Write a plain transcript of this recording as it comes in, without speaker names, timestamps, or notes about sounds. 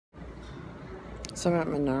So I'm at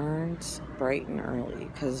Menards bright and early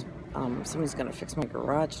because somebody's going to fix my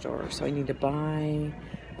garage door, so I need to buy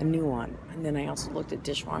a new one. And then I also looked at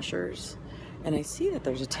dishwashers, and I see that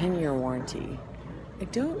there's a 10-year warranty. I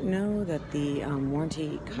don't know that the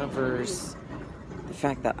warranty covers the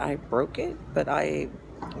fact that I broke it, but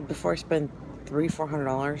before I spend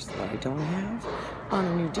 $300-400 that I don't have on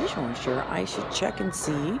a new dishwasher, I should check and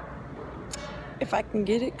see if I can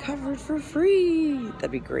get it covered for free.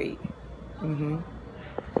 That'd be great.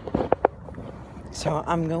 So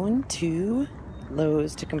I'm going to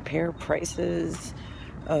Lowe's to compare prices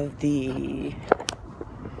of the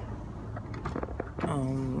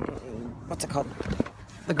what's it called?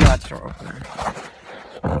 The garage door opener.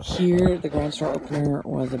 Here, the garage door opener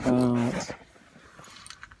was about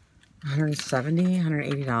 $170,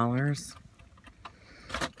 $180.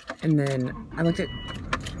 And then I looked at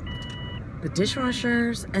the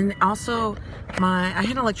dishwashers, and also I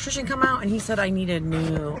had an electrician come out, and he said I needed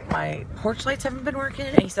my porch lights haven't been working,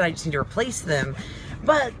 and he said I just need to replace them.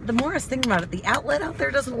 But the more I was thinking about it, the outlet out there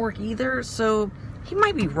doesn't work either, so he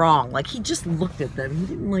might be wrong. Like, he just looked at them. He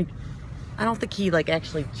didn't, I don't think he,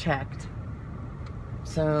 actually checked.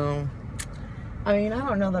 So, I mean, I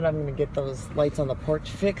don't know that I'm going to get those lights on the porch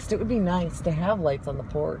fixed. It would be nice to have lights on the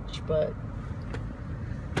porch, but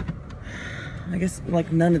I guess,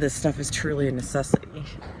 none of this stuff is truly a necessity.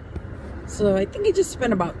 So I think I just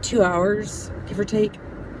spent about 2 hours, give or take,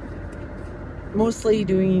 mostly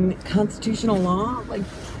doing constitutional law.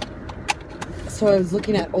 So I was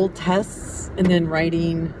looking at old tests and then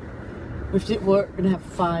writing. We're going to have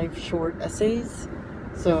 5 short essays.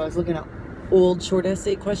 So I was looking at old short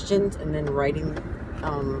essay questions and then writing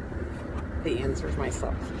the answers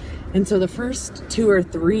myself. And so the first 2 or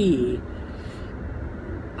 3,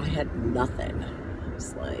 I had nothing. I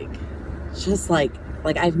was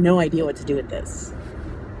I have no idea what to do with this.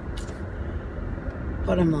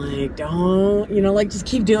 But I'm like, don't, just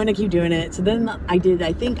keep doing it. So then I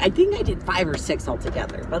think I did 5 or 6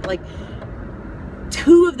 altogether. But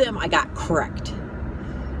 2 of them I got correct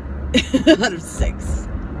out of 6.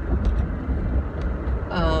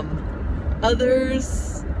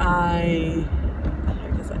 Others I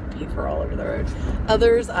guess I paid for all over the road.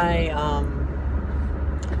 Others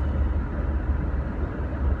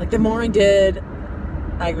the more I did,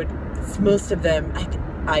 most of them,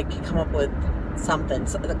 I could come up with something.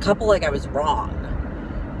 So a couple, I was wrong.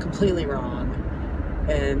 Completely wrong.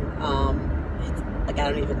 And, I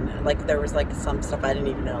don't even know. There was, some stuff I didn't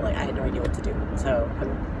even know. I had no idea what to do. So,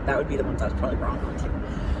 that would be the ones I was probably wrong on, too.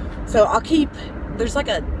 So, there's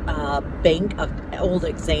a bank of old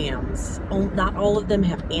exams. Not all of them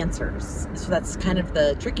have answers. So, that's kind of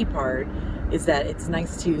the tricky part, is that it's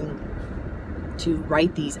nice to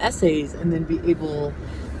write these essays and then be able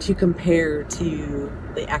to compare to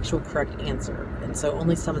the actual correct answer. And so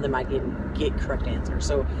only some of them I can get correct answers.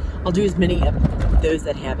 So I'll do as many of those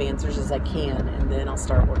that have answers as I can, and then I'll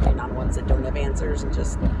start working on ones that don't have answers and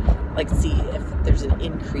just see if there's an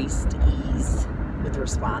increased ease with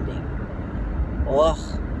responding.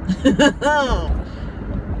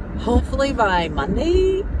 Hopefully by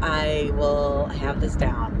Monday I will have this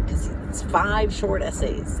down, because it's 5 short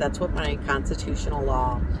essays. That's what my constitutional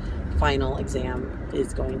law final exam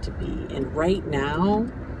is going to be. And right now,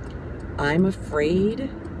 I'm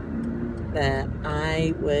afraid that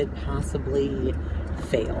I would possibly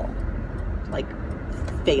fail.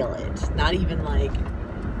 Fail it. Not even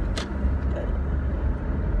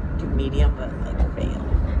do medium, but fail.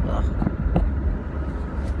 Ugh.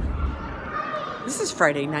 This is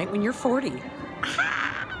Friday night when you're 40.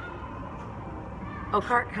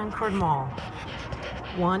 Concord Mall.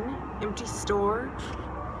 One empty store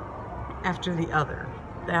after the other.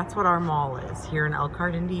 That's what our mall is here in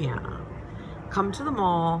Elkhart, Indiana. Come to the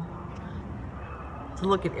mall to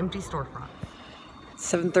look at empty storefronts.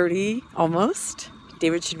 7:30 almost.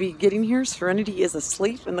 David should be getting here. Serenity is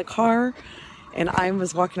asleep in the car, and I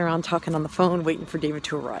was walking around talking on the phone waiting for David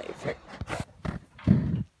to arrive.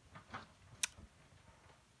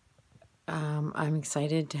 I'm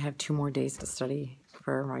excited to have 2 more days to study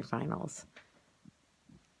for my finals.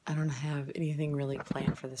 I don't have anything really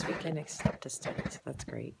planned for this weekend except to study, so that's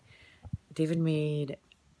great. David made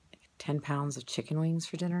 10 pounds of chicken wings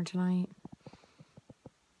for dinner tonight.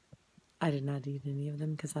 I did not eat any of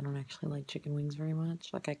them because I don't actually like chicken wings very much.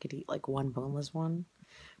 I could eat one boneless one,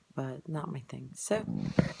 but not my thing. So,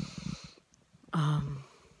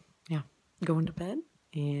 yeah, going to bed,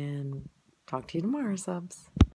 and talk to you tomorrow, subs.